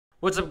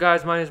What's up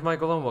guys, my name is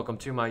Michael Lin, welcome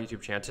to my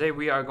YouTube channel. Today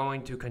we are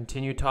going to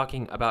continue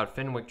talking about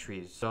Fenwick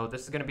trees. So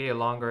this is going to be a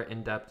longer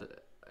in-depth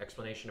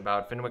explanation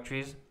about Fenwick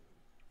trees.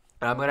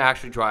 I'm going to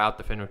actually draw out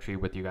the Fenwick tree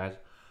with you guys.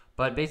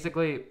 But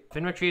basically,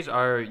 Fenwick trees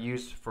are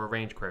used for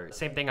range queries.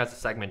 Same thing as a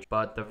segment.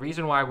 But the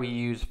reason why we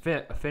use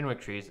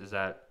Fenwick trees is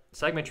that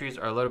segment trees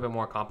are a little bit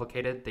more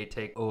complicated. They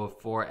take over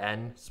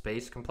 4n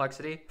space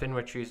complexity.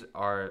 Fenwick trees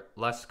are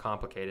less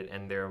complicated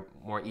and they're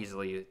more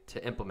easily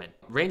to implement.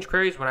 Range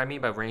queries, what I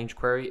mean by range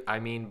query, I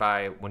mean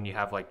by when you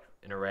have like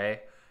an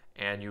array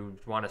and you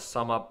want to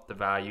sum up the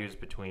values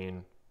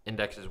between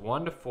indexes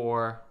 1 to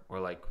 4 or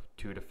like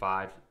 2 to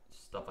 5,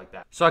 stuff like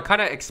that. So I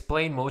kind of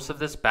explained most of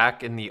this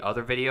back in the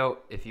other video.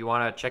 If you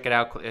want to check it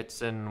out,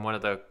 it's in one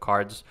of the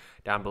cards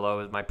down below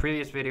with my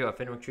previous video of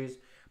Fenwick trees.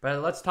 But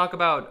let's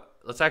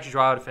actually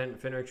draw out a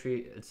Fenwick tree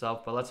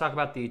itself, but let's talk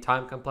about the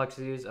time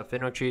complexities of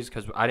Fenwick trees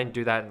because I didn't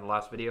do that in the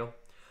last video.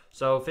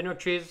 So Fenwick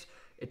trees,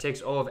 it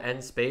takes O of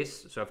n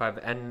space. So if I have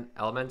n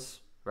elements,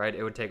 right,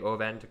 it would take O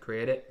of n to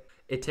create it.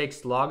 It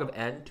takes log of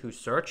n to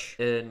search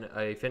in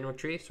a Fenwick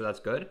tree, so that's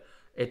good.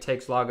 It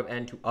takes log of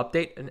n to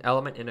update an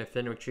element in a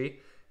Fenwick tree,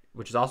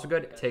 which is also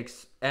good. It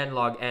takes n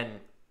log n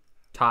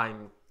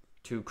time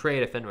to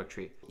create a Fenwick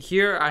tree.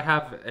 Here I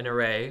have an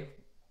array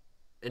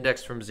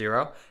indexed from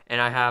 0, and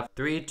I have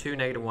 3, 2,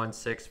 -1,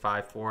 6,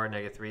 5, 4,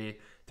 -3,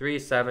 3,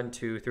 7,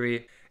 2,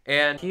 3.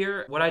 And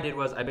here, what I did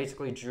was I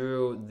basically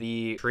drew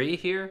the tree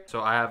here.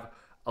 So I have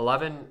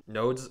 11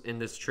 nodes in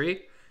this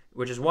tree,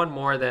 which is one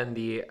more than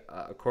the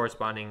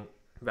corresponding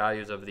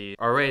values of the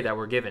array that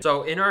were given.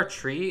 So in our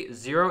tree,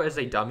 0 is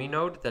a dummy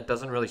node that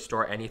doesn't really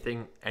store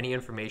anything, any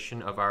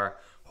information of our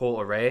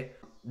whole array.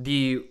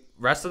 The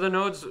rest of the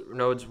nodes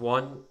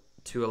 1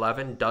 to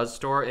 11 does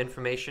store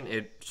information.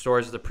 It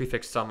stores the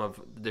prefix sum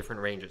of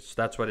different ranges.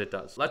 So that's what it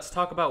does. Let's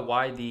talk about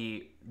why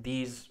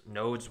these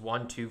nodes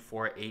 1, 2,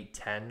 4, 8,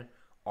 10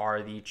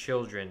 are the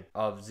children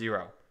of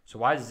 0. So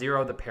why is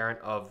 0 the parent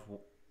of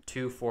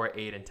 2, 4,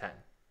 8, and 10?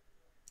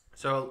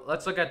 So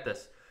let's look at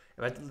this.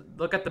 If I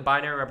look at the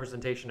binary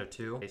representation of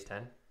 2, base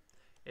 10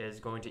 is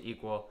going to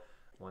equal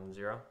 1,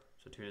 0.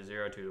 So 2 to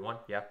 0, 2 to 1,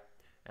 yeah,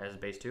 as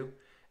base 2.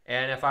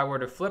 And if I were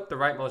to flip the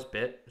rightmost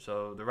bit,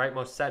 so the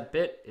rightmost set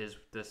bit is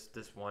this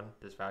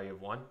value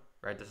of 1,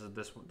 right? This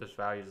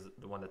value is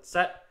the one that's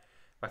set.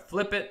 If I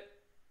flip it,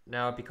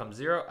 now it becomes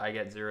 0. I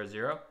get 0,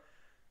 0,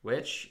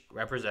 which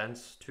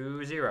represents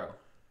 2, 0,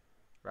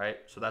 right?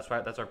 So that's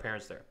our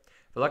parents there.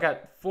 If we look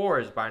at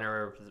 4's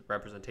binary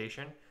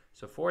representation,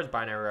 so 4's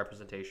binary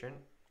representation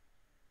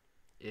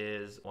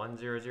is 1,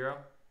 0, 0,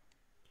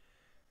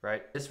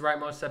 right? This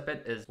rightmost set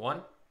bit is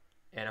 1,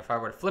 and if I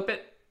were to flip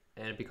it,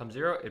 and it becomes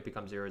 0, it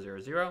becomes 0, 0,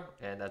 0,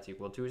 and that's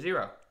equal to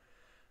 0.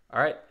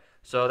 All right,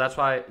 so that's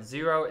why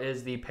 0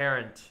 is the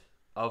parent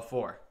of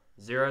 4.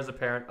 0 is the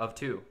parent of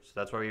 2, so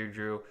that's why we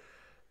drew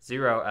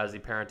 0 as the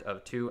parent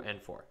of 2 and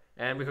 4.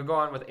 And we could go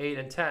on with 8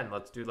 and 10.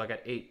 Let's do like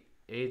at 8.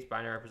 8's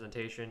binary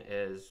representation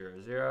is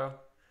 0, 0,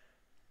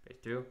 base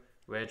 2,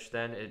 which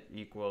then it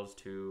equals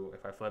to,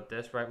 if I flip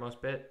this rightmost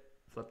bit,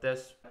 flip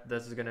this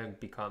is going to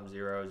become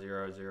 0,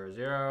 0, 0,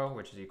 0,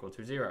 which is equal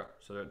to 0.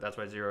 So that's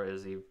why 0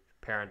 is the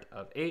parent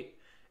of 8.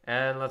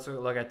 And let's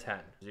look at 10.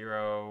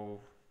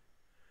 0,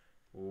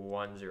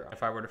 1, 0.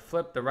 If I were to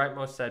flip the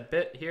rightmost set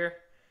bit here,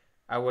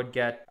 I would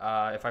get,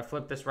 if I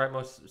flip this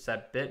rightmost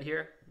set bit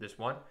here, this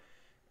 1,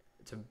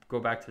 to go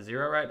back to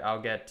 0, right,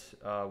 I'll get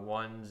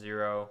 1,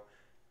 0,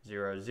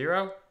 0,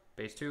 0,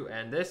 base 2,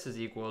 and this is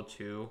equal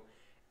to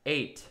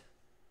 8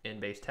 in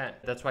base 10.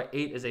 That's why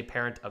 8 is a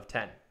parent of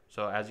 10.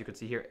 So as you can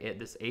see here,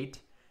 this 8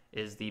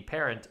 is the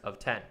parent of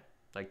 10.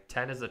 Like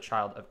 10 is the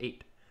child of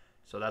 8.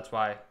 So that's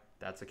why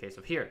that's the case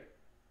of here.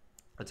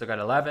 Let's look at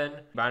 11.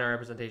 Binary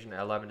representation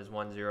at 11 is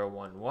 1, 0,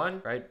 1,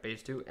 1, right?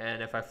 Base 2.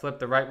 And if I flip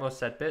the rightmost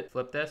set bit,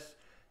 flip this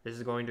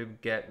is going to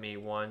get me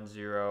 1,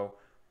 0,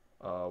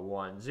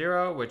 1,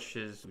 0, which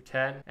is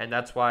 10. And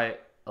that's why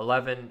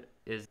 11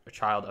 is a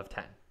child of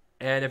 10.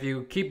 And if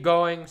you keep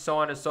going, so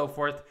on and so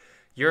forth,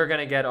 you're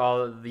going to get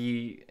all of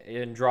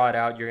and draw it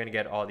out, you're going to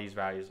get all these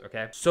values,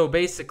 okay? So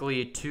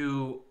basically,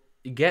 to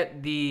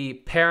get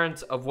the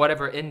parent of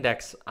whatever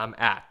index I'm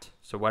at,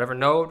 so whatever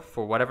node,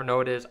 for whatever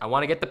node is, I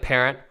want to get the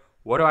parent.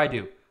 What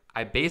do?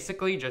 I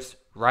basically just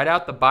write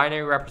out the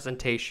binary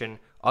representation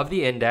of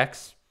the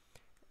index.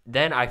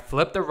 Then I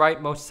flip the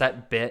rightmost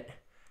set bit,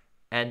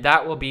 and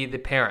that will be the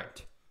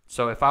parent.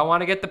 So if I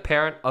want to get the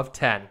parent of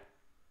 10,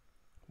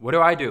 what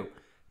do?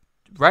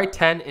 Write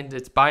 10 in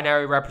its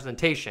binary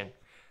representation.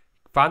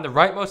 Find the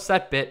rightmost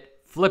set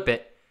bit, flip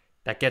it.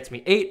 That gets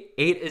me 8.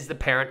 8 is the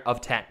parent of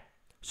 10.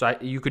 So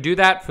you could do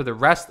that for the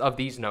rest of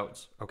these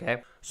nodes,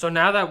 okay? So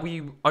now that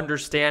we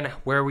understand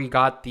where we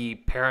got the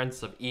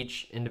parents of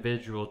each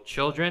individual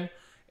children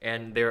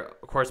and their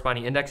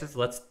corresponding indexes,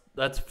 let's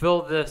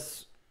fill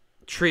this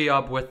tree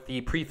up with the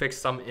prefix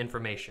sum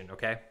information,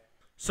 okay?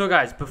 So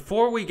guys,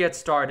 before we get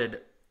started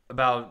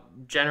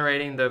about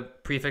generating the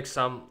prefix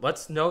sum,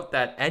 let's note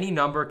that any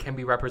number can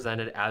be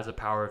represented as a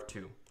power of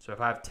 2. So if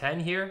I have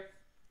 10 here,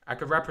 I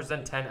could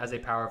represent 10 as a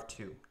power of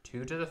 2.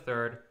 2 to the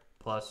third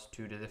plus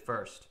 2 to the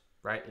first.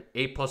 right?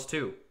 8 plus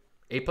 2.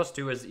 8 plus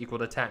 2 is equal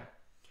to 10.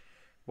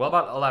 What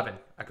about 11?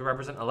 I could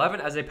represent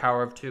 11 as a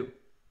power of 2.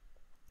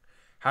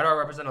 How do I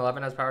represent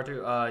 11 as power of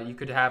 2? You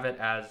could have it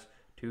as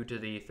 2 to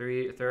the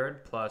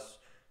third plus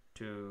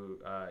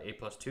 8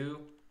 plus 2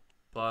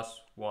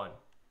 plus 1,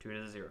 2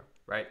 to the 0,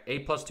 right?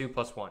 8 plus 2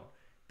 plus 1.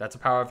 That's a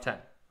power of 10,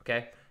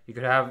 okay? You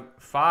could have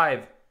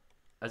 5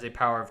 as a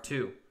power of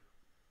 2.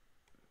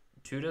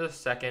 2 to the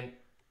second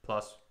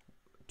plus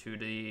 2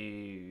 to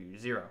the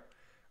 0,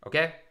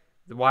 okay?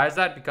 Why is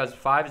that? Because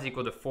 5 is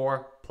equal to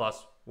 4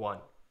 plus 1,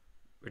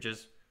 which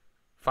is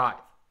 5,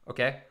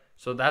 okay?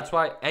 So that's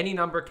why any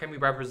number can be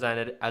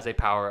represented as a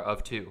power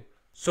of 2.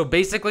 So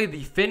basically,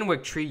 the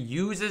Fenwick tree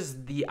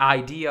uses the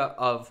idea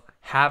of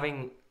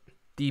having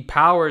the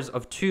powers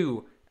of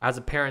 2 as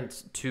a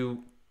parent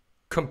to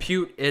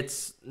compute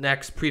its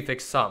next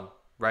prefix sum,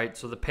 right?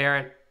 So the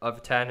parent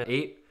of 10 and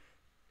 8,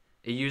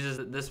 it uses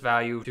this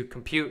value to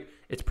compute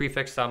its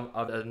prefix sum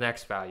of the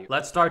next value.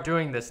 Let's start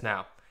doing this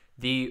now.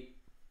 The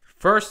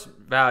first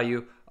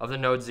value of the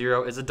node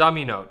 0 is a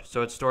dummy node,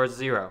 so it stores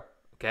 0.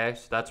 Okay,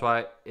 so that's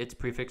why its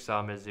prefix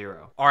sum is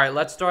 0. All right,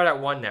 let's start at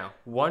 1 now.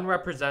 1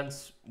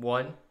 represents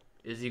 1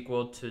 is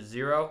equal to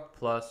 0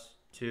 plus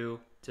 2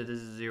 to the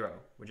 0,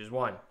 which is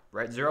 1,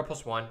 right? 0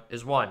 plus 1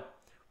 is 1.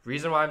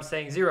 Reason why I'm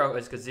saying 0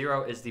 is because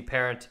 0 is the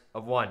parent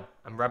of 1.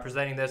 I'm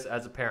representing this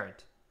as a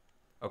parent,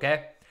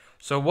 okay?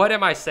 So what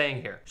am I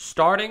saying here?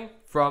 Starting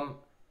from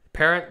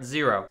parent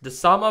 0, the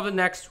sum of the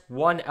next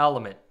one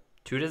element,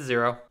 2 to the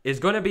 0, is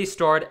going to be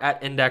stored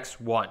at index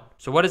 1.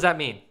 So what does that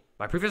mean?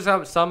 My prefix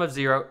sum of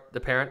 0,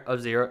 the parent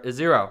of 0, is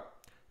 0.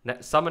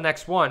 Sum of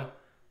next one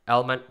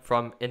element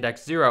from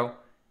index 0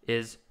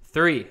 is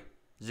 3.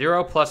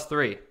 0 plus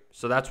 3.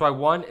 So that's why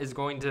 1 is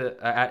going to,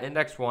 at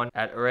index 1,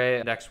 at array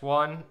index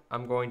 1,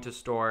 I'm going to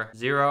store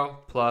 0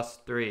 plus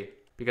 3.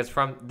 Because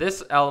from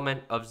this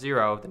element of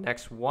 0, the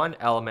next one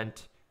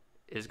element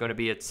is going to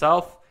be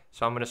itself,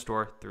 so I'm going to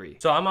store 3.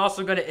 So I'm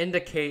also going to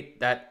indicate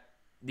that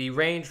the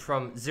range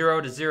from 0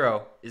 to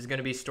 0 is going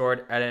to be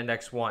stored at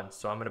index 1.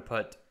 So I'm going to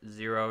put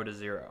 0 to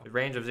 0. The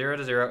range of 0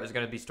 to 0 is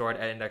going to be stored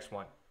at index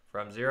 1.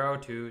 From 0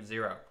 to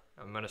 0.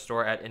 I'm going to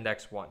store at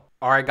index 1.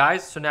 All right,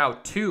 guys. So now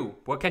 2.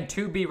 What can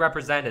 2 be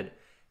represented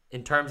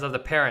in terms of the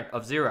parent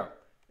of 0?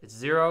 It's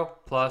 0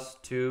 plus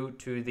 2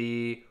 to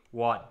the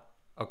 1.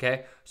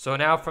 Okay? So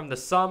now from the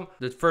sum,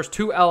 the first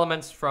two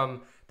elements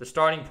from the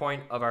starting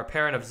point of our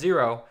parent of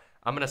 0,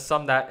 I'm going to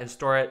sum that and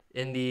store it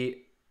in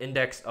the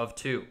index of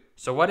 2.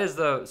 So what is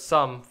the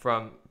sum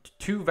from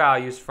two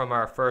values from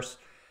our first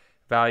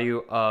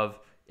value of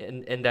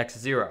index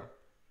 0?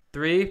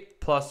 3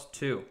 plus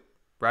 2,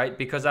 right?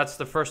 Because that's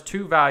the first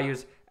two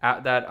values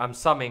that I'm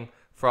summing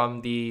from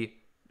the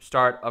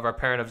start of our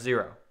parent of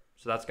 0.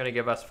 So that's going to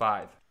give us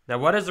 5. Now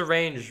what is the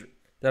range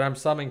that I'm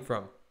summing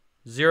from?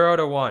 0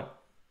 to 1.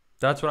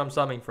 That's what I'm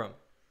summing from.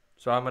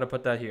 So I'm going to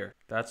put that here.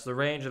 That's the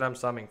range that I'm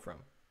summing from.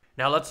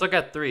 Now let's look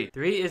at 3.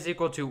 3 is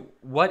equal to,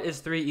 what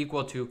is 3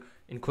 equal to,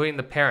 including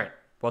the parent?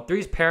 Well,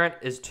 3's parent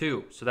is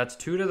 2. So that's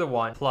 2 to the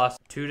 1 plus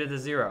 2 to the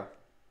 0.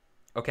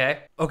 Okay?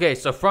 Okay,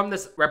 so from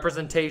this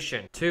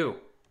representation, 2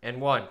 and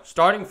 1,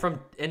 starting from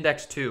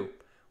index 2,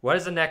 what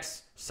is the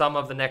next sum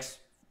of the next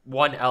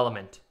one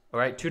element? All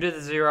right, 2 to the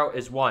 0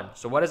 is 1.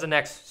 So what is the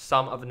next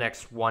sum of the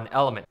next one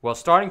element? Well,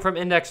 starting from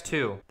index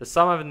 2, the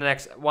sum of the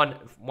next one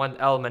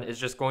element is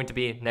just going to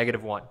be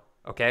 -1.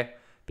 Okay?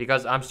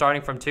 Because I'm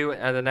starting from 2,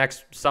 and the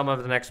next sum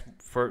of the next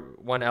for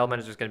one element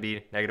is just going to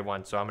be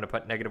 -1. So I'm going to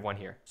put -1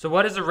 here. So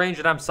what is the range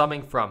that I'm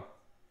summing from?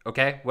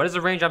 Okay? What is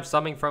the range I'm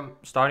summing from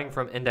starting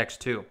from index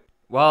 2?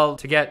 Well,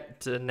 to get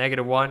to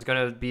 -1, it's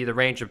going to be the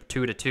range of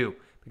 2 to 2.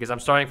 Because I'm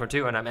starting from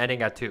 2 and I'm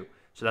ending at 2.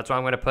 So that's why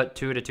I'm going to put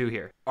 2 to 2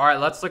 here. All right,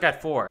 let's look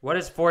at 4. What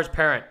is 4's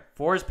parent?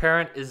 4's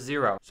parent is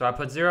 0. So I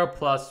put 0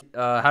 plus,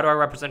 how do I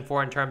represent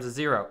 4 in terms of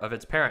 0, of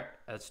its parent?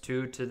 That's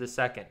 2 to the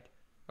second.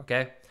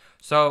 Okay?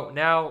 So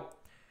now,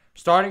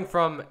 starting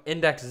from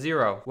index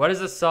 0, what is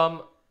the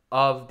sum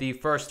of the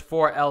first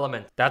 4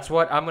 elements? That's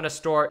what I'm going to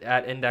store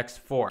at index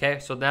 4. Okay?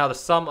 So now the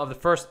sum of the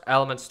first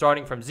element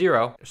starting from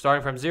 0,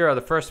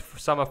 the first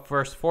sum of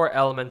first 4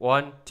 elements,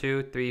 1,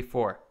 2, 3,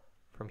 4.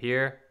 From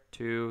here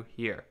to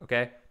here.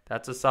 Okay?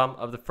 That's the sum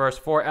of the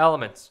first 4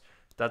 elements.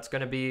 That's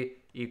going to be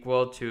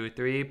equal to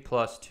 3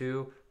 plus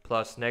 2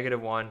 plus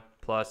 -1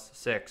 plus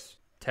 6,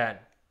 10.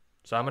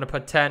 So I'm going to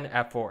put 10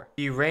 at 4.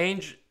 The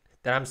range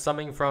that I'm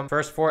summing from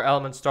first 4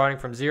 elements starting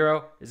from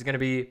 0 is going to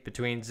be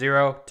between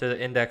 0 to the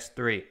index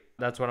 3.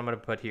 That's what I'm going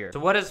to put here. So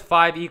what is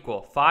 5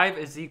 equal? 5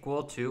 is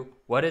equal to,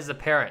 what is the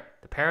parent?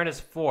 The parent is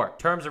 4. In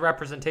terms of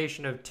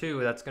representation of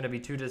 2, that's going to be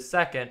 2 to the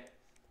second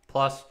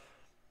plus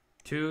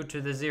 2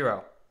 to the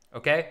 0.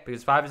 Okay?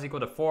 Because 5 is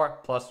equal to 4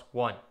 plus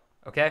 1.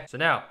 Okay? So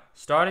now,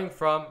 starting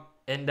from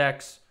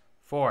index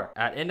 4.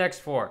 At index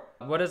 4,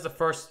 what is the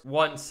first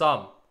one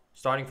sum?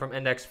 Starting from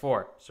index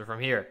 4. So from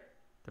here,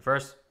 the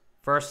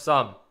first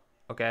sum,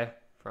 okay,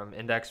 from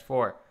index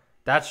 4.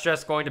 That's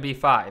just going to be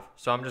 5.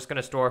 So I'm just going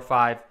to store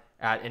 5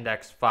 at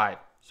index 5.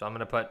 So I'm going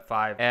to put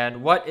 5.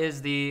 And what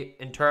is the,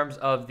 in terms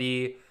of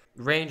the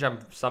range I'm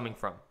summing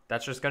from?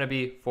 That's just going to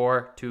be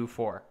 4 to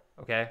 4.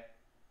 Okay?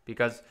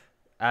 because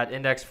at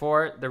index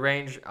 4, the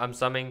range I'm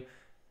summing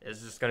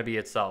is just going to be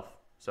itself.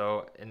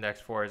 So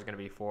index 4 is going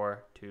to be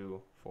 4,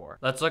 2, 4.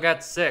 Let's look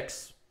at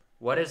 6.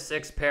 What is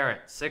 6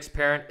 parent? 6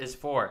 parent is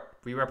 4.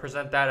 We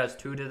represent that as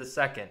 2 to the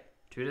second.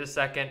 2 to the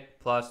second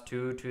plus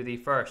 2 to the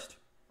first.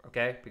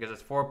 Okay? Because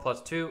it's 4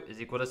 plus 2 is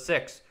equal to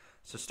 6.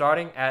 So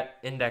starting at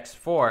index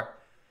 4,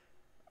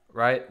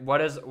 right?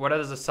 What is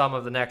the sum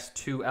of the next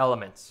 2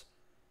 elements?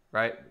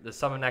 Right? The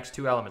sum of next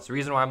 2 elements. The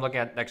reason why I'm looking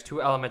at next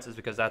 2 elements is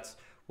because that's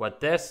what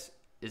this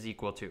is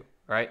equal to.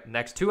 Right?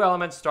 Next 2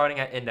 elements starting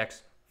at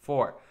index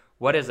 4.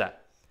 What is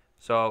that?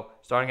 So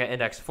starting at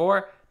index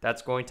 4,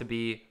 that's going to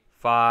be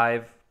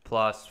 5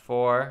 plus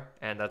 4,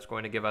 and that's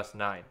going to give us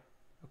 9.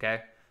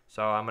 Okay?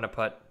 So I'm going to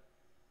put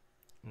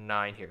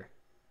 9 here.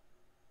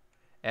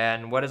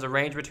 And what is the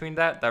range between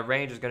that? That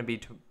range is going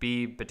to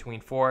be between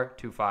 4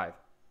 to 5.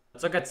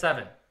 Let's look at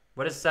 7.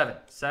 What is 7?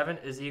 7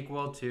 is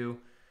equal to,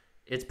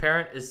 its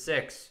parent is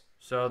 6.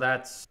 So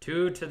that's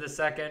 2 to the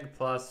second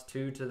plus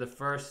 2 to the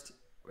first,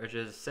 which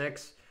is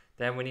 6.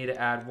 Then we need to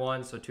add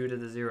 1, so 2 to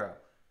the 0.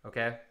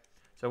 Okay?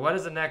 So what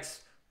is the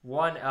next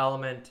 1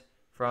 element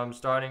from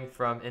starting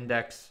from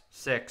index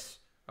 6?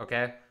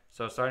 Okay?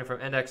 So starting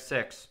from index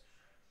 6,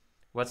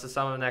 what's the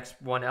sum of the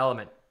next 1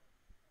 element?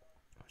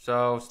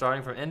 So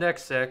starting from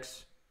index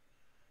 6,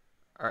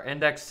 our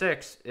index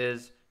 6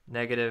 is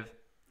negative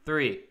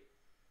 3.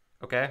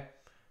 Okay?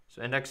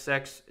 So index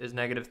 6 is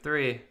negative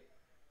 3.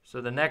 So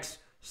the next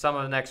sum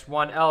of the next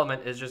 1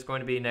 element is just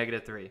going to be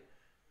negative 3.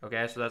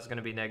 Okay? So that's going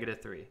to be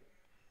negative 3.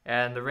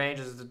 And the range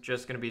is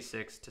just going to be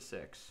 6 to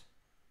 6.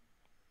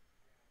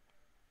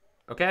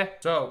 Okay?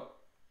 So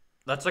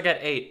let's look at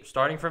 8.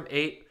 Starting from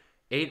 8,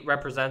 8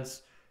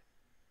 represents,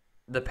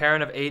 the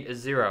parent of 8 is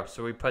 0.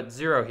 So we put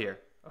 0 here.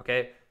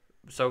 Okay?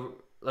 So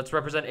let's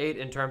represent 8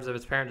 in terms of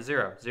its parent is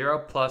 0. 0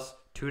 plus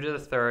 2 to the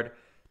third,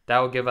 that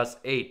will give us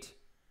 8.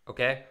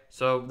 Okay?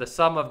 So the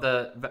sum of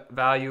the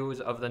values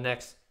of the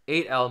next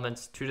 8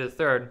 elements, 2 to the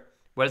third,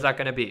 what is that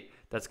going to be?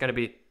 That's going to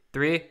be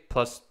 3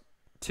 plus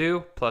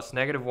 2 plus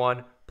negative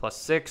 1 plus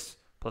 6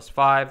 plus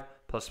 5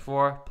 plus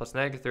 4 plus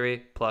negative 3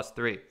 plus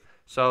 3.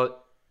 So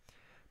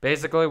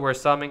basically we're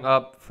summing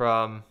up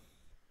from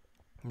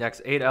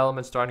next 8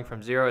 elements starting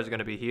from 0 is going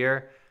to be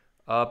here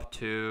up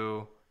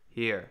to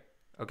here.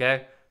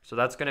 Okay? So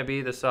that's going to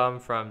be the sum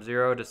from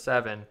 0 to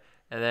 7.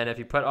 And then if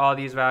you put all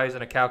these values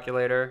in a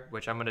calculator,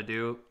 which I'm going to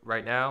do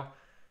right now,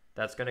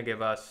 that's going to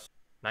give us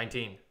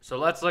 19. So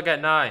let's look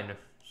at 9.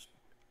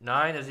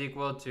 9 is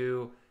equal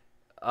to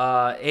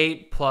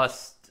 8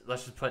 plus,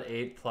 let's just put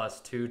 8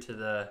 plus 2 to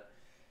the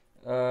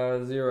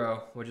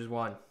 0, which is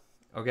 1.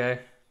 Okay?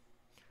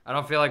 I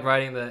don't feel like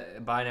writing the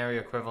binary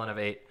equivalent of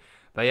 8.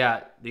 But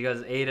yeah,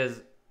 because 8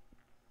 is,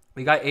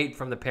 we got 8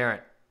 from the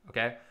parent.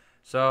 Okay?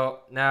 So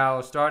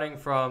now starting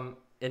from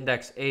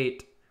index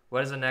 8,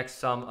 what is the next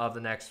sum of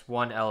the next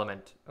 1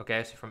 element?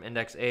 Okay, so from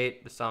index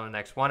 8, the sum of the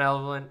next 1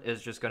 element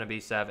is just going to be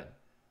 7.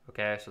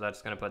 Okay, so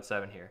that's going to put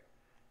 7 here.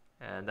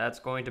 And that's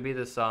going to be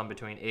the sum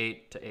between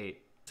 8 to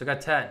 8. So we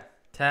got 10.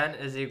 10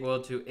 is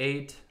equal to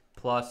 8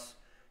 plus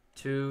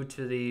 2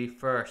 to the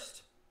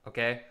first.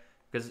 Okay,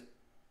 because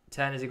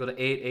 10 is equal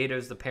to 8. 8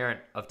 is the parent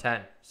of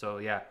 10. So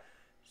yeah.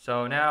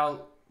 So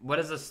now, what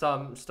is the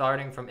sum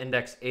starting from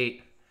index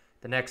 8?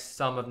 The next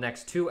sum of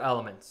next 2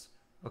 elements.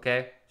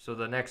 Okay, so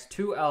the next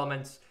 2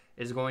 elements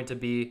is going to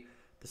be,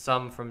 the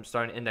sum from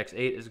starting index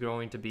 8 is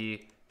going to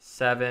be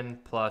 7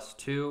 plus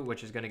 2,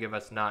 which is going to give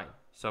us 9.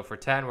 So for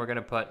 10, we're going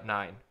to put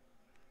 9.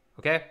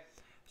 Okay,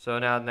 so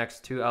now the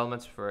next 2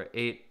 elements for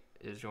 8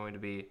 is going to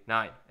be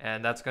 9.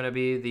 And that's going to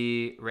be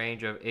the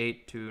range of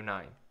 8 to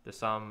 9. The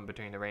sum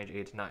between the range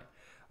 8 to 9.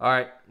 All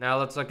right, now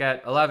let's look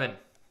at 11.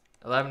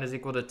 11 is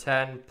equal to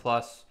 10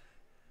 plus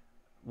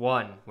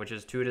 1, which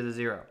is 2 to the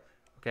 0.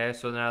 Okay,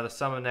 so now the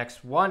sum of the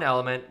next 1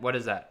 element, what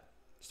is that?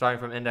 Starting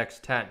from index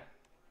 10.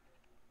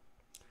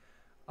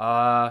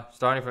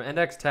 Starting from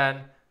index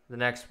 10, the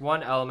next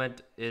 1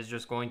 element is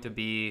just going to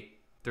be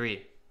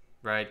 3,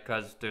 right?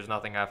 Because there's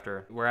nothing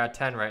after. We're at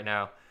 10 right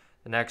now.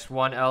 The next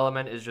 1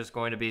 element is just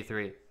going to be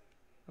 3,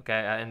 okay,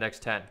 at index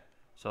 10.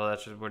 So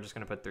that's just, we're just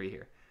going to put 3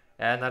 here.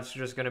 And that's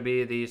just going to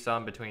be the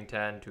sum between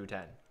 10 to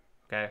 10,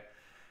 okay?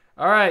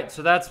 All right,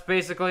 so that's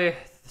basically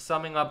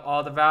summing up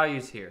all the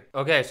values here.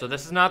 Okay, so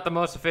this is not the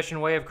most efficient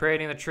way of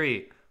creating the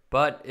tree,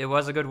 but it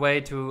was a good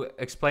way to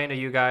explain to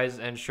you guys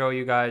and show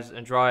you guys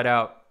and draw it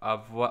out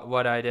of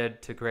what I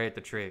did to create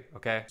the tree,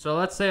 okay? So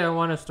let's say I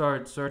want to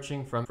start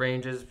searching from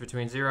ranges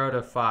between 0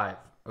 to 5,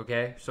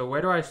 okay? So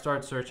where do I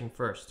start searching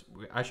first?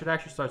 I should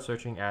actually start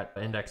searching at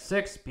index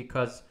 6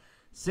 because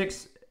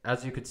 6,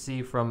 as you could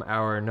see from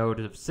our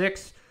node of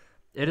 6,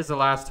 it is the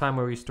last time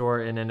where we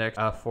store in index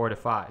 4 to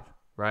 5.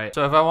 Right.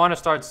 So if I want to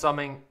start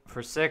summing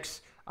for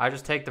 6, I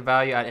just take the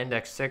value at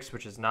index 6,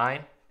 which is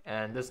 9.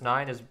 And this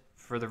 9 is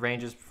for the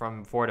ranges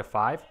from 4 to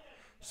 5.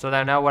 So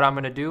then now what I'm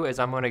going to do is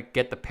I'm going to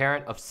get the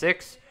parent of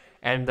 6.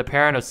 And the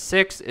parent of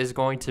 6 is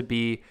going to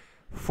be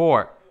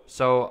 4.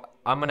 So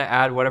I'm going to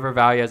add whatever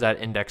value is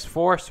at index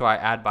 4. So I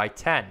add by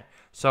 10.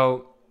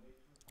 So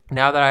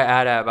now that I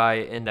add by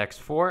index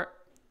 4,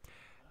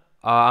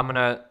 I'm going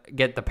to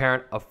get the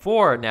parent of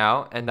 4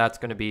 now, and that's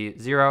going to be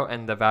 0,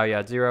 and the value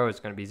at 0 is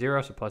going to be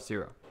 0, so plus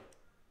 0.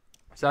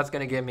 So that's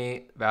going to give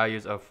me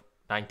values of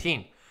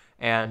 19.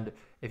 And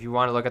if you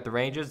want to look at the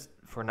ranges,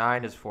 for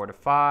 9 is 4 to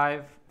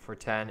 5, for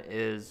 10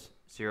 is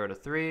 0 to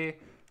 3.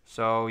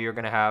 So you're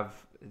going to have,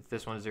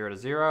 this one's 0 to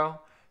 0,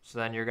 so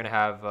then you're going to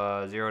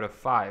have 0 to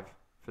 5.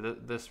 For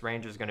this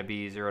range is going to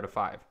be 0 to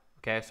 5.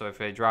 Okay, so if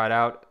I draw it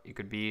out, you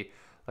could be,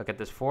 look at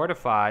this 4 to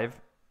 5,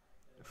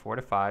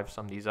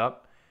 sum these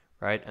up,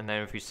 right? And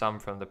then if you sum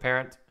from the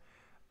parent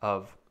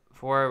of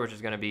 4, which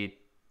is going to be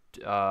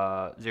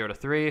 0 to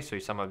 3, so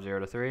you sum up 0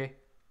 to 3,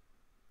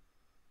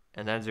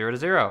 and then 0 to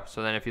 0.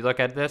 So then if you look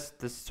at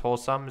this whole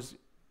sum is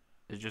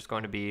just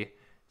going to be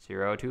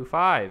 0 to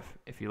 5.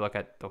 If you look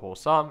at the whole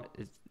sum,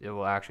 it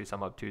will actually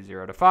sum up to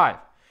 0 to 5.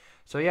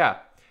 So yeah,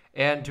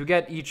 and to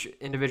get each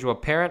individual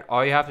parent,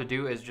 all you have to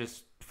do is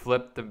just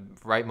flip the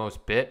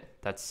rightmost bit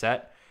that's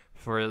set.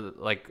 For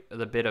like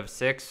the bit of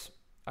 6,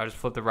 I'll just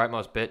flip the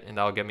rightmost bit, and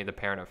that'll give me the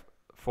parent of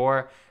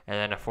 4.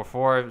 And then for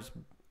 4's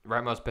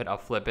rightmost bit, I'll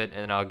flip it,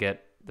 and I'll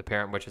get the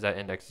parent, which is at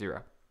index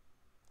 0.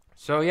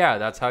 So yeah,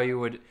 that's how you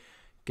would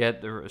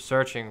get the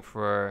searching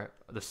for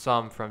the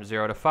sum from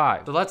 0 to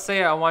 5. So let's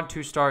say I want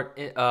to start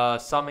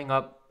summing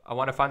up. I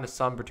want to find the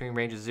sum between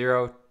ranges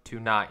 0 to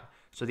 9.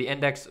 So the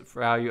index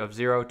value of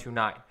 0 to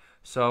 9.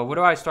 So what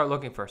do I start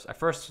looking first? I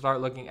first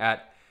start looking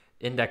at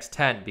index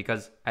 10,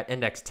 because at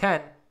index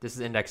 10, this is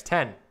index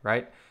 10,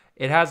 right?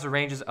 It has the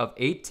ranges of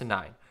 8 to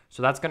 9.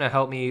 So that's going to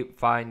help me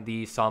find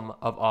the sum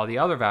of all the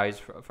other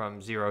values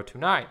from 0 to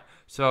 9.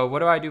 So what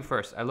do I do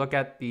first? I look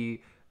at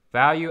the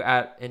value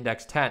at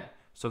index 10.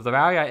 So the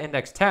value at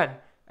index 10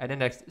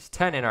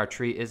 in our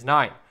tree is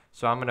 9.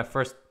 So I'm going to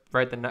first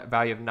write the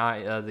value of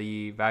 9,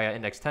 the value at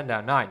index 10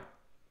 down, 9.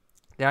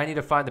 Then I need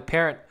to find the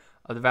parent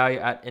of the value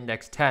at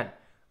index 10,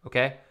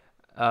 okay?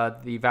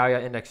 The value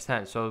at index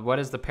 10. So what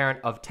is the parent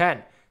of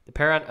 10? The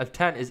parent of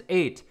 10 is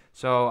 8.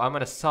 So I'm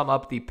going to sum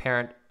up the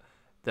parent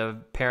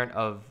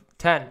of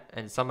 10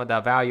 and sum of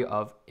that value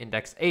of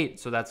index 8.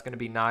 So that's going to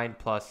be 9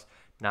 plus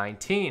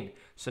 19.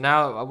 So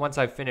now once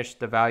I've finished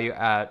the value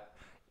at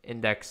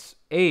index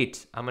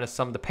 8, I'm going to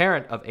sum the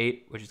parent of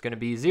 8, which is going to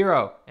be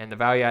 0. And the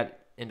value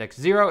at index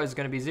 0 is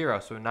going to be 0.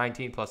 So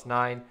 19 plus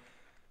 9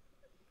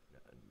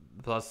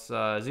 plus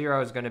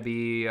 0 is going to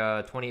be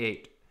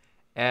 28.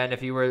 And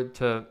if you were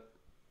to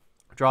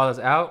draw this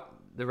out,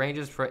 the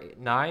ranges for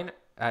 9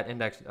 at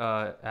index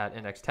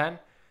 10,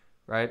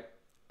 right?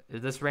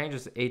 This range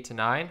is 8 to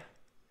 9,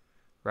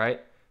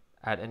 right?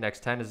 At index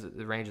 10 is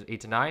the range is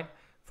 8 to 9.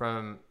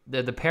 From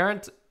the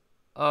parent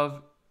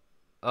of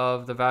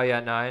the value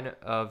at 9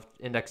 of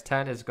index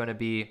 10 is going to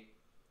be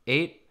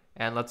 8.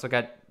 And let's look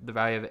at the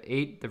value of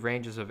 8. The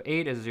ranges of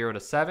 8 is 0 to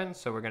 7.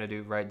 So we're going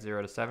to write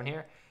 0 to 7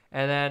 here.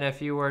 And then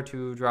if you were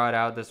to draw it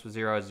out, this was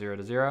 0 is 0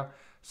 to 0.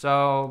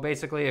 So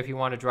basically, if you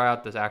want to draw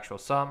out this actual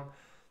sum,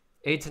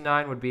 8 to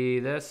 9 would be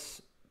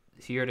this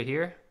here to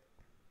here,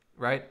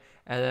 right?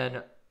 And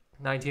then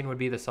 19 would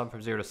be the sum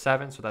from 0 to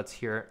 7. So that's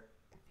here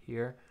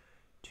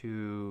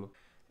to,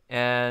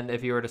 and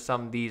if you were to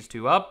sum these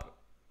two up,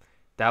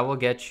 that will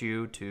get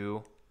you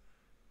to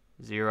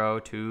 0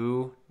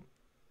 to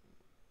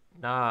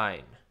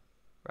 9,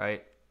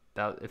 right?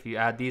 That, if you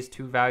add these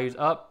two values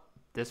up,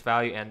 this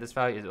value and this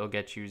value, it will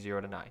get you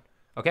 0 to 9.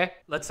 Okay?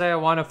 Let's say I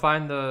want to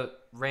find the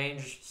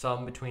range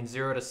sum between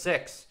 0 to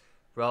 6.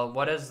 Well,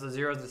 what is the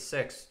 0 to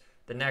 6?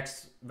 The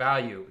next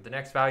value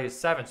is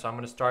 7, so I'm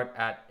going to start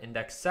at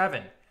index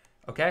 7.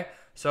 Okay?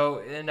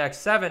 So index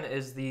 7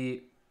 is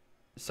the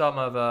sum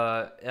of,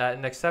 at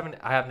index 7,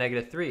 I have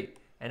negative 3.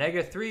 And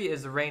negative 3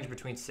 is the range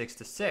between 6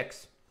 to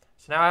 6.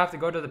 So now I have to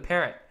go to the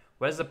parent.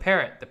 What is the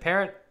parent? The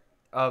parent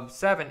of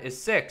 7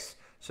 is 6.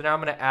 So now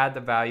I'm going to add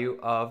the value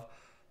of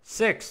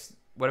 6,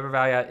 whatever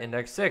value at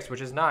index 6,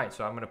 which is 9.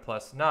 So I'm going to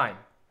plus 9.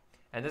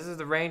 And this is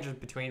the range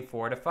between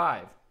 4 to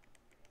 5.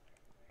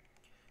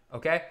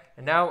 Okay?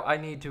 And now I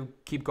need to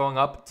keep going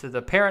up to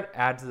the parent,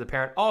 add to the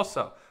parent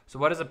also. So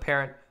what is a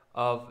parent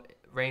of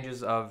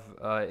ranges of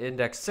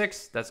index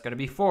 6? That's going to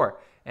be 4.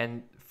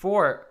 And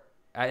 4,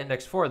 at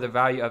index 4, the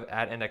value of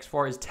at index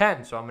 4 is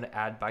 10. So I'm going to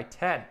add by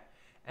 10.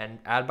 And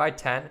add by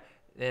 10.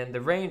 And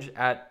the range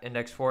at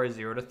index 4 is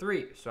 0 to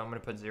 3. So I'm going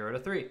to put 0 to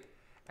 3.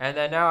 And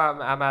then now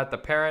I'm at the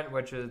parent,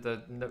 which is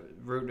the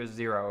root is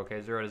 0.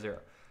 Okay, 0 to 0.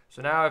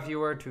 So now if you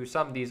were to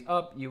sum these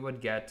up, you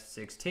would get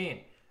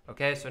 16.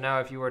 Okay, so now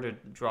if you were to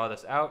draw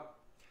this out,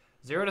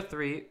 0 to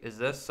 3 is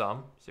this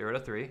sum, 0 to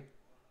 3.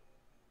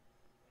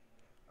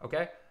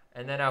 Okay,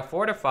 and then now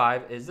 4 to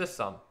 5 is this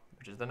sum,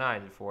 which is the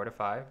 9, 4 to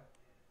 5.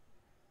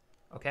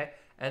 Okay,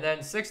 and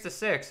then 6 to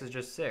 6 is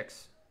just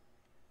 6.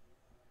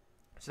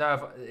 So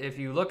now if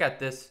you look at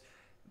this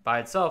by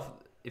itself,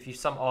 if you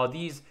sum all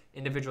these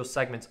individual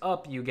segments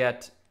up, you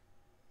get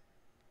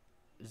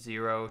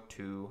 0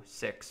 to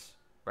 6,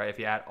 right? If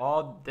you add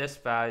all this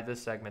value,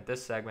 this segment,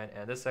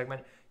 and this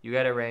segment, you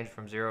get a range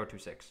from 0 to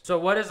 6. So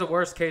what is the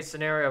worst case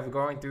scenario of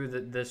going through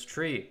this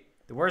tree?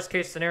 The worst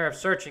case scenario of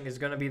searching is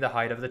going to be the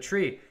height of the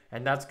tree,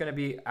 and that's going to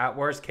be at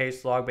worst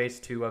case log base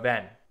 2 of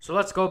n. So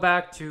let's go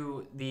back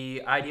to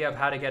the idea of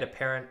how to get a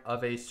parent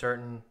of a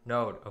certain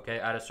node, okay,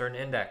 at a certain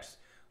index.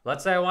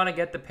 Let's say I want to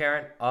get the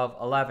parent of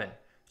 11.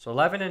 So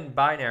 11 in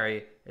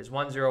binary is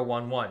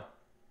 1011.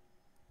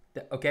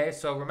 Okay,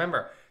 so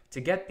remember, to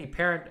get the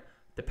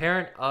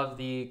parent of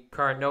the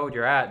current node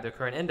you're at, the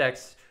current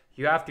index,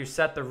 you have to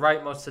set the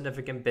rightmost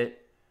significant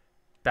bit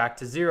back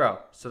to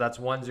 0. So that's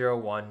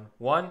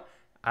 1011.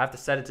 I have to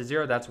set it to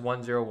 0. That's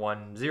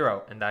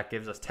 1010, and that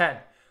gives us 10.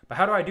 But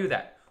how do I do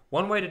that?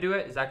 One way to do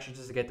it is actually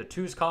just to get the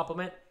 2's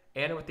complement,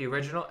 and it with the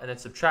original, and then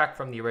subtract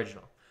from the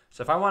original.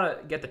 So if I want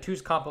to get the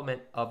 2's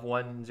complement of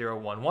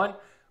 1011,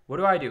 what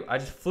do? I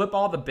just flip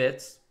all the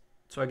bits.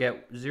 So I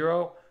get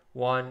 0,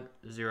 1,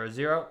 0,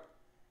 0.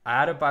 I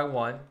add it by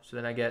 1, so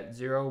then I get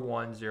 0,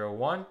 1, 0,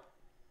 1.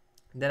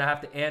 And then I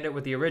have to AND it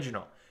with the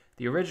original.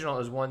 The original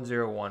is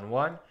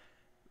 1011.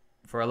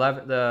 For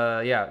 11,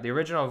 the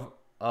original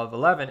of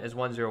 11 is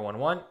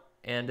 1011.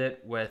 AND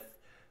it with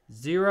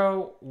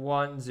 0,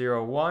 1,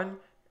 0, 1.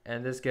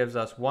 And this gives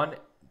us 1.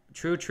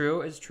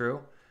 True is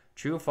true.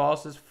 True,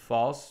 false is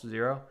false,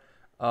 0.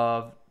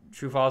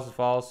 True, false is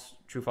false.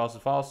 True, false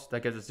is false.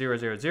 That gives us 0,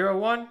 0, 0,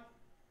 1.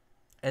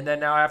 And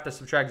then now I have to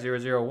subtract 0,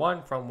 0,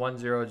 1 from 1,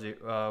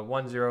 0,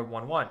 1, 0,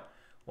 1, 1.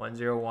 1,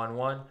 0, 1,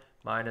 1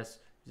 minus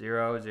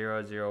 0,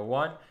 0, 0,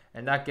 1.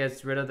 And that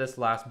gets rid of this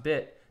last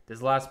bit.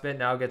 This last bit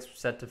now gets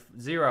set to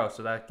 0.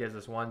 So that gives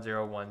us 1,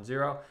 0, 1,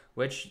 0,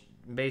 which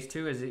base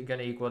 2 is going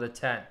to equal to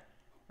 10.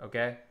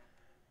 Okay?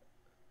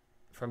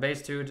 From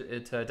base 2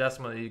 to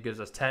decimal, it gives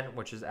us 10,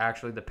 which is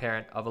actually the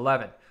parent of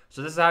 11.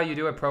 So this is how you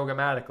do it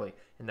programmatically.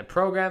 In the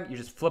program, you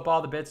just flip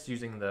all the bits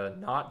using the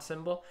not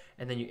symbol,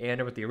 and then you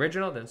AND it with the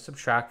original, then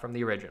subtract from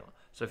the original.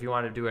 So if you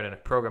want to do it in a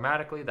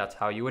programmatically, that's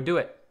how you would do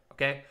it,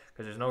 okay?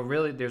 Because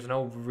there's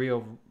no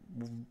real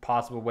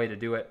possible way to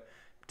do it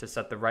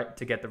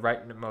to get the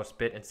rightmost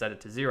bit and set it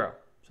to 0.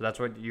 So that's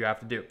what you have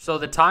to do. So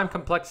the time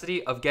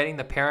complexity of getting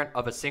the parent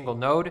of a single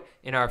node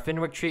in our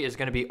Fenwick tree is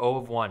going to be O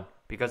of 1,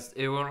 because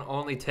it will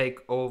only take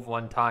O of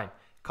 1 time,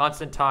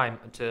 constant time,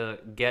 to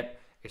get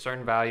a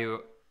certain value,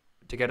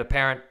 to get a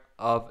parent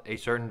of a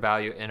certain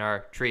value in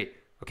our tree.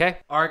 Okay?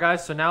 All right,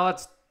 guys. So now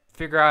let's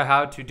figure out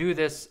how to do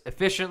this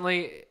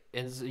efficiently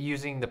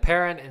using the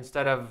parent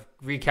instead of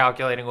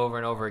recalculating over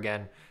and over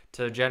again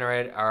to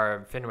generate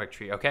our Fenwick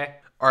tree. Okay?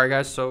 All right,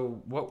 guys.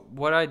 So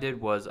what I did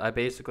was I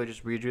basically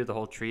just redrew the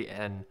whole tree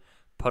and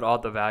put all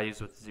the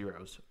values with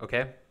zeros.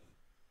 Okay?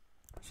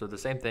 So the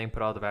same thing,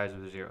 put all the values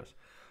with zeros.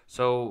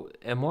 So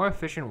a more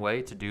efficient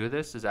way to do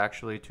this is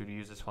actually to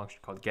use this function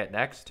called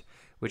getNext,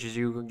 which is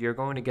you're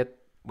going to get,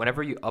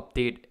 whenever you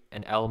update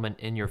an element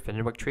in your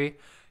Fenwick tree,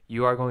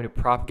 you are going to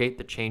propagate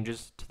the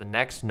changes to the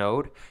next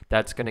node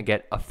that's going to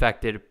get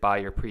affected by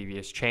your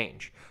previous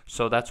change.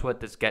 So that's what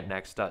this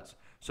getNext does.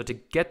 So to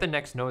get the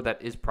next node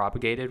that is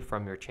propagated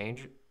from your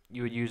change,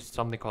 you would use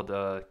something called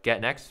the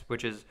getNext,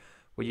 which is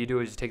what you do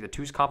is you take the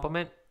 2's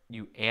complement,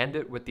 you AND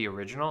it with the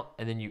original,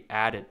 and then you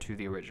add it to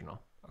the original.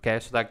 Okay,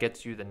 so that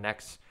gets you the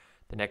next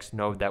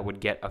node that would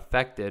get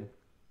affected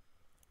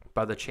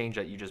by the change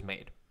that you just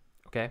made.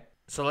 Okay,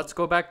 so let's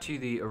go back to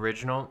the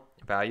original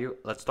value.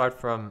 Let's start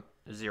from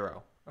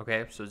 0.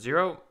 Okay, so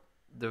 0,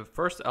 the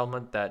first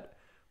element that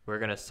we're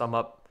going to sum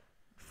up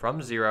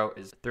from 0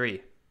 is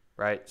 3,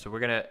 right? So we're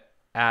going to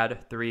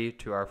add 3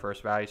 to our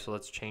first value. So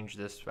let's change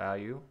this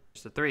value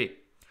to 3.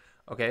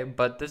 Okay,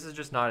 but this is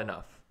just not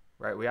enough,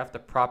 right? We have to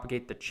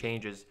propagate the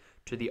changes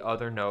to the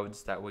other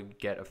nodes that would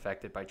get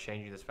affected by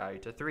changing this value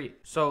to 3.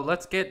 So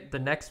let's get the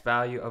next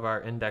value of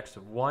our index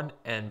of 1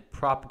 and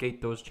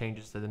propagate those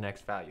changes to the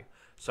next value.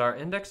 So our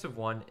index of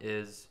 1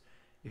 is,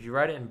 if you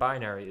write it in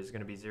binary, is going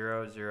to be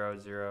 0, 0,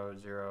 0,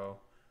 0,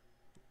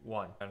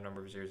 1. A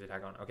number of zeros you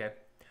tag on. Okay.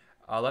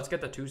 Let's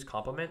get the 2's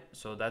complement.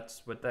 So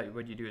that's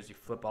what you do is you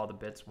flip all the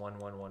bits 1,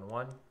 1, 1,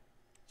 1,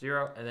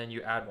 0, and then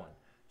you add 1.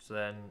 So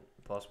then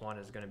plus 1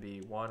 is going to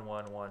be 1,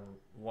 1, 1,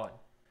 1.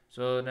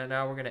 So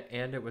now we're going to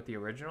AND it with the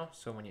original.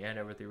 So when you AND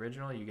it with the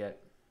original, you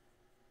get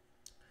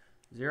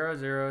 0,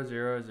 0,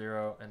 0,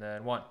 0, and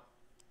then 1.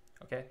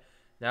 Okay.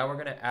 Now we're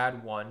going to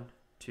add 1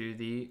 to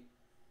the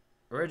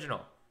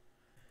original.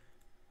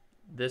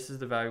 This is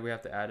the value we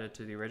have to add it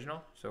to the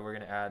original. So we're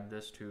going to add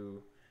this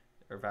to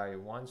our value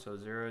of 1. So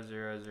 0,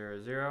 0,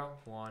 0, 0,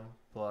 1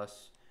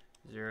 plus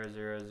 0,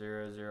 0,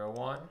 0, 0,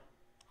 1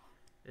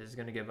 is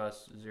going to give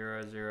us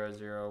 0, 0,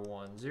 0,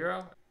 1,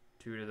 0.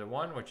 2 to the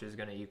 1, which is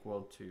going to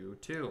equal to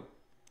 2.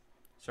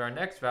 So our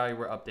next value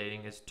we're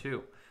updating is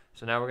 2.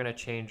 So now we're going to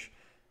change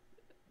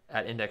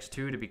at index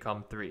 2 to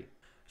become 3.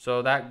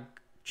 So that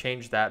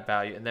changed that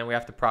value, and then we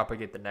have to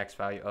propagate the next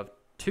value of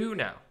 2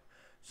 now.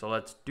 So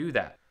let's do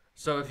that.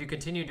 So if you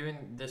continue doing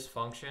this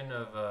function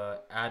of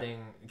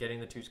getting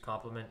the 2's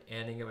complement,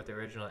 ANDing it with the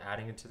original,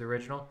 adding it to the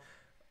original,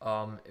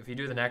 if you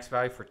do the next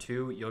value for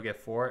 2, you'll get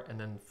 4, and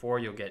then 4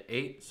 you'll get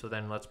 8. So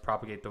then let's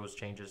propagate those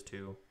changes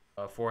to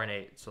 4 and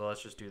 8. So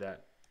let's just do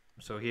that.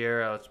 So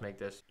here, let's make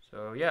this.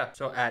 So yeah,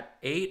 so at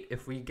 8,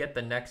 if we get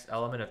the next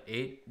element of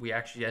 8, we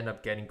actually end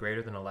up getting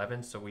greater than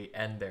 11. So we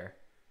end there.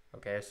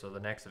 Okay, so the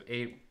next of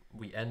 8,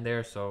 we end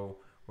there, so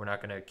we're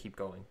not going to keep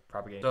going,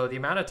 propagating. So the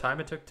amount of time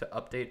it took to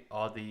update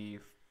all the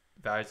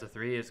values of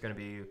 3 is going to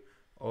be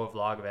O of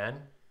log of n,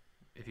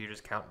 if you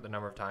just count the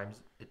number of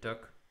times it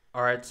took.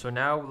 All right, so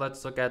now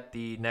let's look at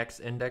the next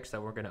index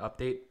that we're going to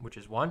update, which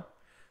is 1.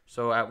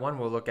 So at 1,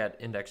 we'll look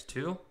at index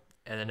 2,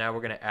 and then now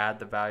we're going to add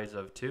the values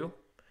of 2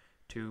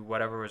 to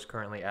whatever is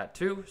currently at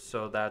 2.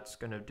 So that's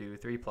going to do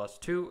 3 plus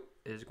 2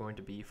 is going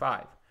to be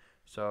 5.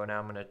 So now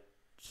I'm going to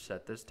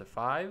set this to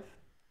 5.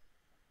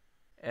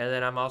 And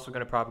then I'm also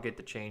going to propagate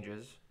the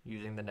changes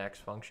using the next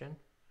function,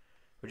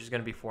 which is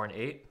going to be 4 and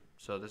 8.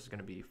 So this is going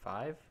to be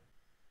 5.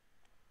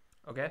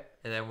 Okay,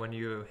 and then when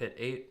you hit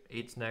 8,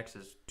 8's next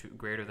is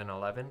greater than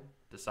 11,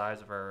 the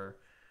size of our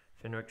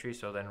Fenwick tree,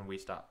 so then we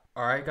stop.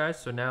 All right, guys,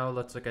 so now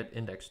let's look at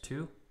index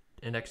 2.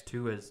 Index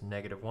 2 is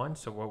 -1,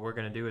 so what we're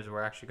going to do is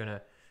we're actually going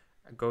to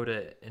go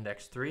to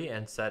index 3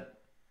 and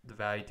set the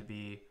value to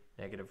be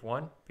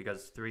 -1,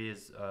 because 3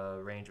 is a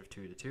range of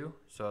 2 to 2,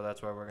 so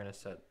that's why we're going to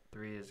set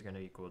 3 is going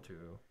to equal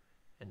to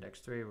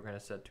index 3. We're going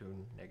to set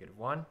to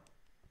 -1.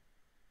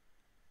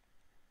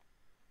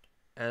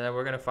 And then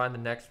we're going to find the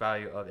next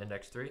value of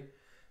index 3.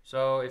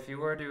 So if you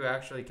were to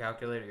actually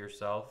calculate it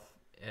yourself,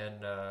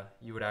 and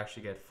you would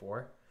actually get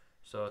 4.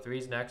 So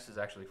 3's next is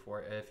actually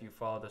 4. If you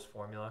follow this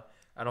formula,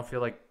 I don't feel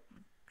like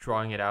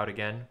drawing it out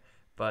again,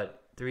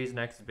 but 3's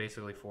next is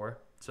basically 4.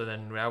 So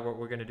then now what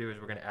we're going to do is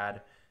we're going to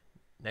add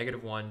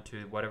 -1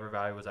 to whatever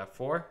value was at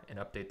 4 and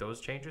update those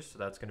changes. So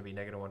that's going to be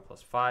 -1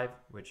 plus 5,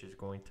 which is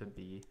going to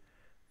be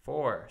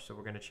 4. So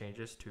we're going to change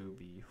this to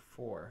be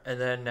 4. And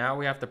then now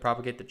we have to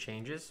propagate the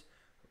changes.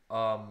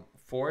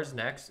 4's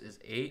next is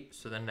 8,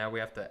 so then now we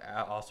have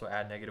to also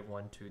add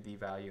 -1 to the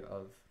value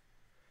of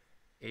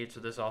 8, so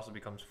this also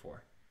becomes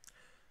 4.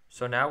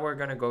 So now we're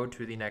going to go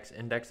to the next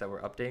index that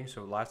we're updating.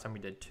 So last time we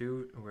did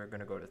 2, we're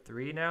going to go to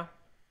 3 now.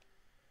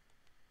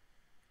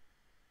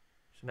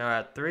 So now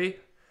at 3,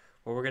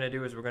 what we're going to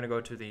do is we're going to go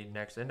to the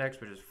next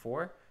index, which is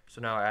 4.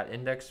 So now at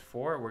index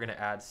 4, we're going to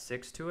add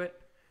 6 to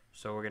it.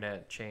 So we're going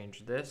to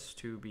change this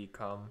to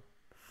become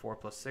 4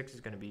 plus 6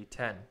 is going to be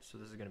 10. So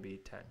this is going to be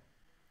 10.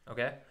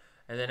 Okay,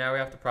 and then now we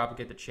have to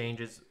propagate the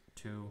changes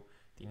to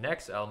the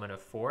next element of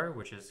 4,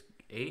 which is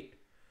 8.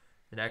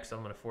 The next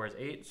element of 4 is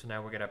 8, so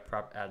now we're going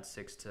to add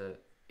 6 to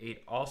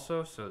 8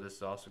 also, so this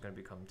is also going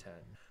to become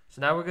 10. So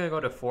now we're going to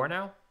go to 4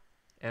 now,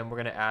 and we're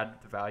going to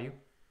add the value.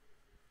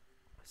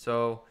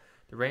 So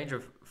the range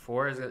of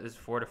 4 is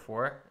 4 to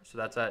 4, so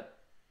that's at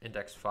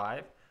index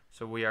 5.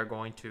 So we are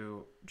going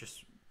to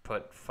just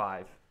put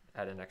 5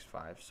 at index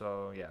 5.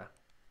 So yeah,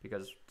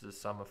 because the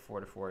sum of 4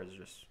 to 4 is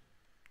just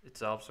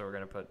itself, so we're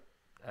going to put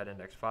at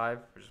index 5,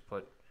 we'll just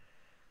put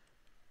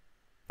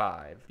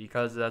 5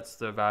 because that's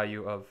the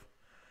value of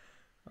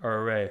our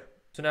array.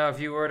 So now if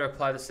you were to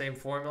apply the same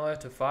formula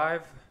to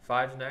 5,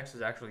 5's next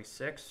is actually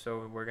 6,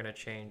 so we're going to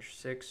change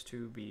 6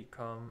 to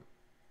become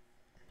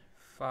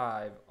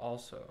 5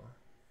 also.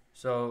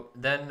 So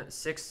then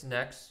 6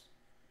 next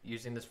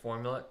using this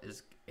formula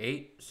is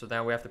 8, so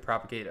now we have to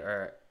propagate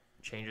our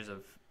changes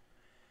of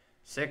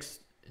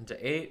 6 into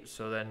 8,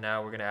 so then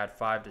now we're going to add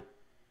 5 to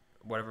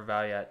whatever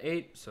value at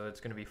 8, so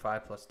it's going to be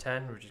 5 plus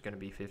 10, which is going to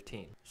be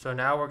 15. So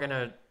now we're going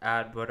to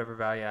add whatever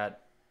value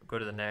at, go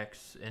to the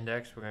next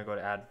index, we're going to go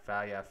to add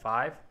value at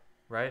 5,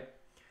 right?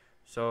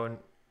 So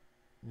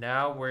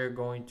now we're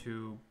going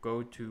to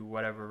go to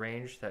whatever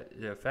range that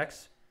it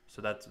affects,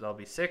 so that'll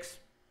be 6,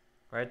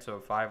 right? So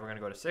 5, we're going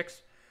to go to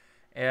 6,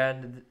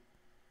 and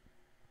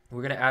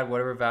we're going to add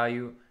whatever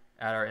value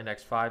at our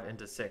index 5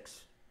 into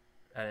 6,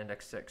 at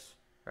index 6,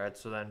 right?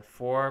 So then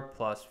 4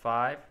 plus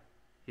 5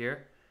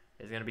 here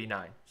is going to be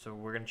 9. So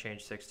we're going to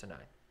change 6 to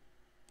 9.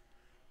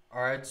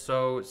 All right,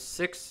 so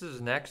 6's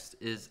next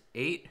is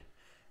 8.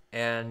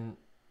 And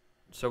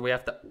so we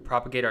have to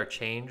propagate our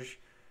change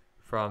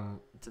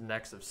from the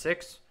next of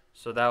 6.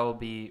 So that will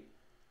be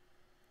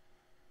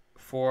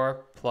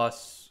 4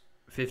 plus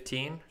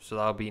 15. So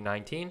that will be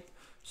 19.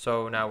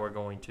 So now we're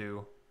going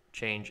to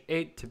change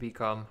 8 to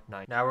become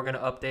 9. Now we're going to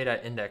update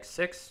at index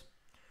 6.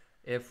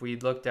 If we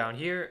look down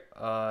here,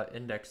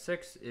 index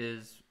 6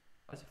 is...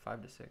 Why is it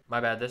 5 to 6? My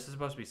bad, this is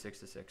supposed to be 6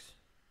 to 6.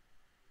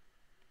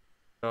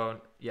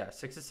 So yeah,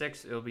 6 to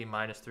 6, it'll be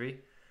 -3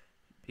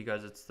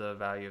 because it's the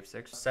value of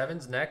 6.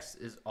 7's next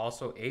is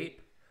also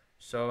 8.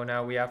 So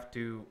now we have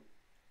to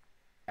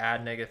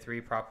add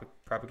 -3,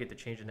 propagate the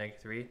change of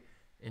 -3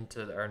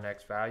 into our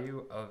next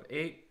value of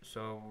 8.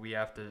 So we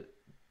have to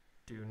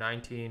do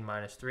 19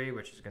 minus 3,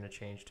 which is going to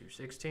change to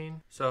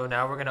 16. So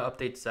now we're going to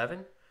update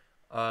 7.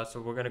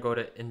 So we're going to go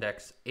to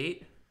index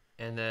 8,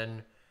 and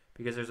then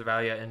because there's a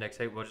value at index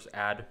 8, we'll just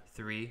add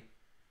 3,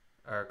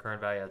 our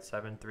current value at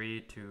 7, 3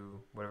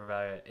 to whatever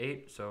value at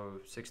 8. So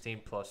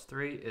 16 plus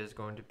 3 is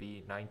going to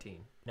be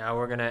 19. Now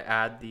we're going to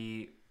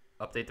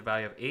update the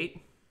value of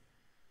 8,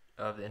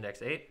 of the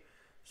index 8.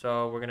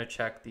 So we're going to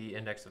check the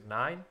index of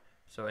 9.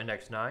 So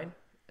index 9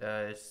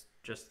 is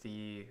just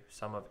the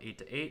sum of 8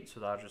 to 8, so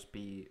that'll just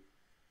be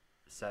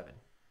 7.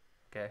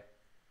 Okay,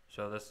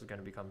 so this is going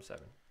to become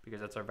 7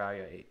 because that's our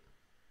value at 8.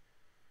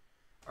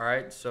 All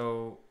right,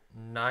 so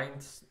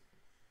 9's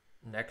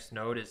next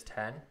node is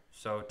 10.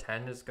 So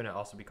 10 is going to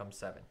also become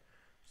 7.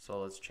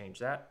 So let's change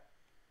that.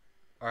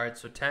 All right,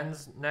 so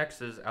 10's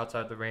next is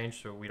outside the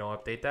range, so we don't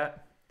update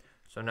that.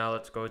 So now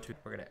let's go to,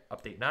 we're going to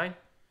update 9.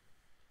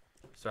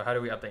 So how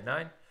do we update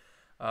 9?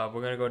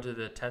 We're going to go to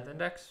the 10th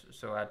index.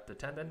 So at the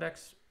 10th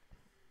index,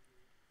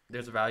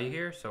 there's a value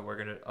here. So we're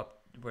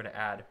going to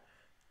add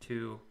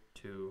 2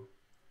 to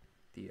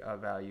the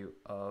value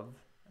of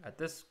at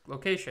this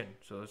location.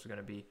 So this is going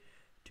to be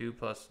 2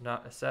 plus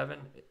 7.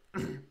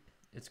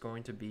 It's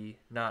going to be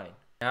 9.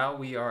 Now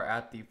we are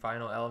at the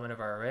final element of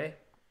our array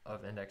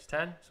of index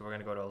 10. So we're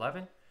going to go to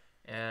 11.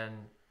 And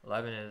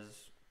 11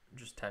 is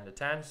just 10 to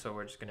 10. So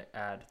we're just going to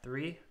add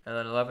 3. And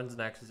then 11's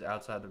next is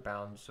outside the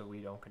bounds. So we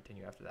don't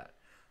continue after that.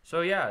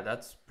 So yeah,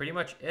 that's pretty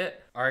much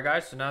it. All right,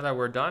 guys. So now that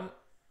we're done,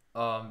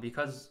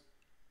 because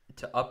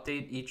to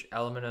update each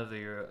element of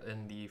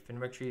in the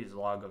Fenwick tree is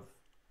log of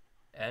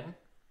n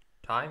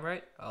time,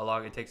 right?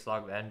 It takes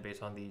log of n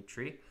based on the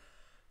tree,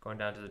 going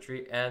down to the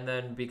tree. And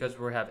then because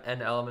we have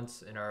n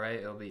elements in our array,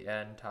 it'll be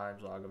n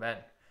times log of n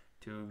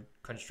to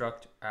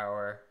construct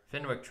our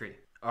Fenwick tree.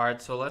 All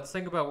right, so let's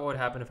think about what would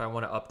happen if I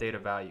want to update a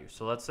value.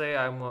 So let's say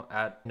I'm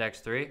at index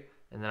 3,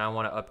 and then I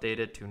want to update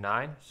it to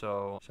 9.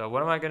 So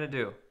what am I going to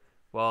do?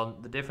 Well,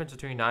 the difference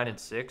between 9 and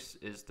 6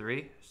 is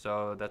 3,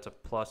 so that's a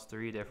plus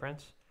 3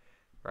 difference,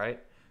 right?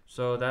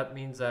 So that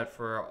means that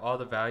for all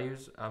the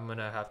values, I'm going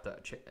to have to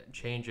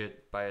change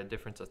it by a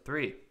difference of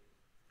 3.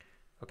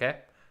 Okay?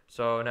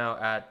 So now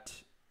I'm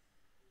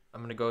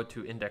going to go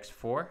to index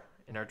 4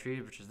 in our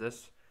tree, which is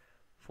this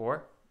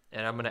 4,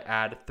 and I'm going to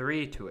add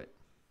 3 to it.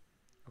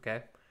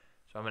 Okay?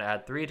 So I'm going to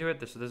add 3 to it.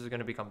 So this is going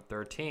to become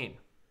 13.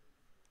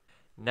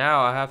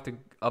 Now I have to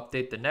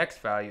update the next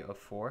value of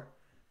 4.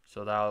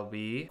 So that'll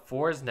be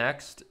 4's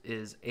next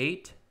is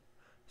 8.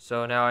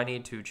 So now I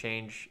need to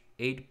change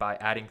 8 by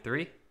adding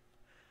 3.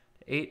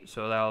 8,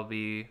 so that'll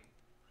be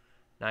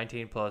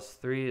 19 plus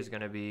 3 is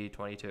going to be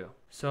 22.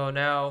 So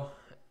now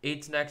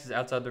 8's next is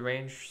outside the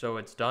range, so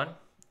it's done.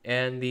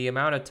 And the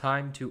amount of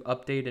time to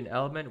update an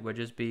element would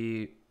just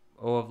be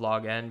O of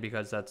log n,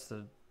 because that's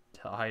the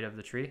height of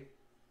the tree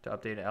to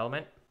update an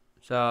element.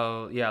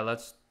 So yeah,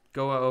 let's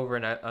go over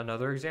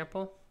another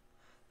example.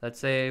 Let's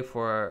say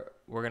we're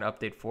going to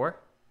update 4.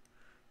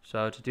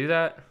 So to do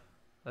that,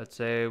 let's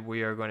say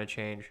we are going to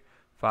change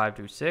 5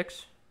 to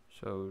 6.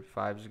 So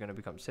 5 is going to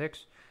become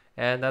 6.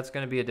 And that's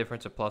going to be a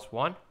difference of plus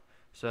 1.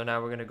 So now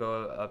we're going to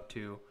go up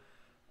to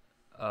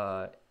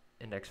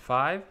index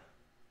 5,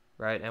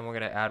 right? And we're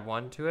going to add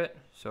 1 to it.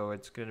 So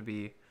it's going to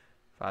be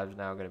 5 is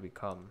now going to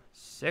become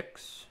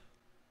 6.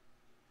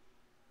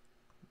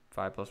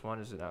 5 plus 1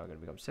 is now going to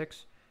become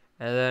 6.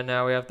 And then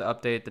now we have to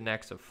update the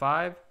next of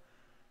 5.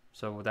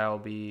 So that will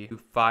be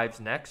 5's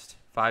next.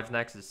 5's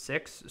next is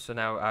 6. So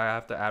now I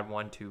have to add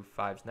 1 to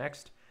 5's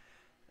next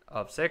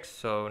of 6.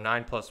 So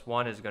 9 plus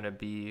 1 is going to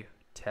be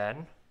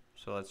 10.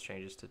 So let's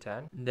change this to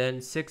 10.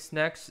 Then 6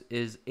 next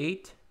is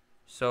 8.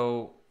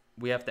 So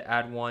we have to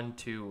add 1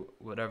 to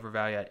whatever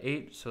value at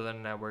 8. So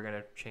then now we're going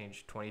to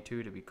change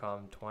 22 to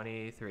become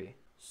 23.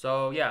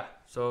 So yeah,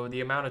 so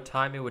the amount of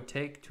time it would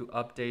take to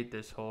update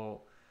this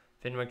whole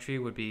Fenwick tree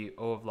would be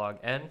O of log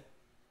n,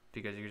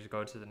 because you just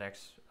go to the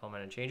next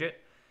element and change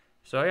it.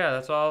 So yeah,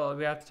 that's all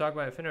we have to talk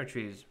about Fenwick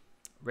trees.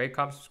 Rate,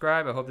 comment,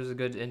 subscribe. I hope this is a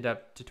good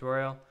in-depth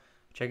tutorial.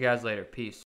 Check you guys later. Peace.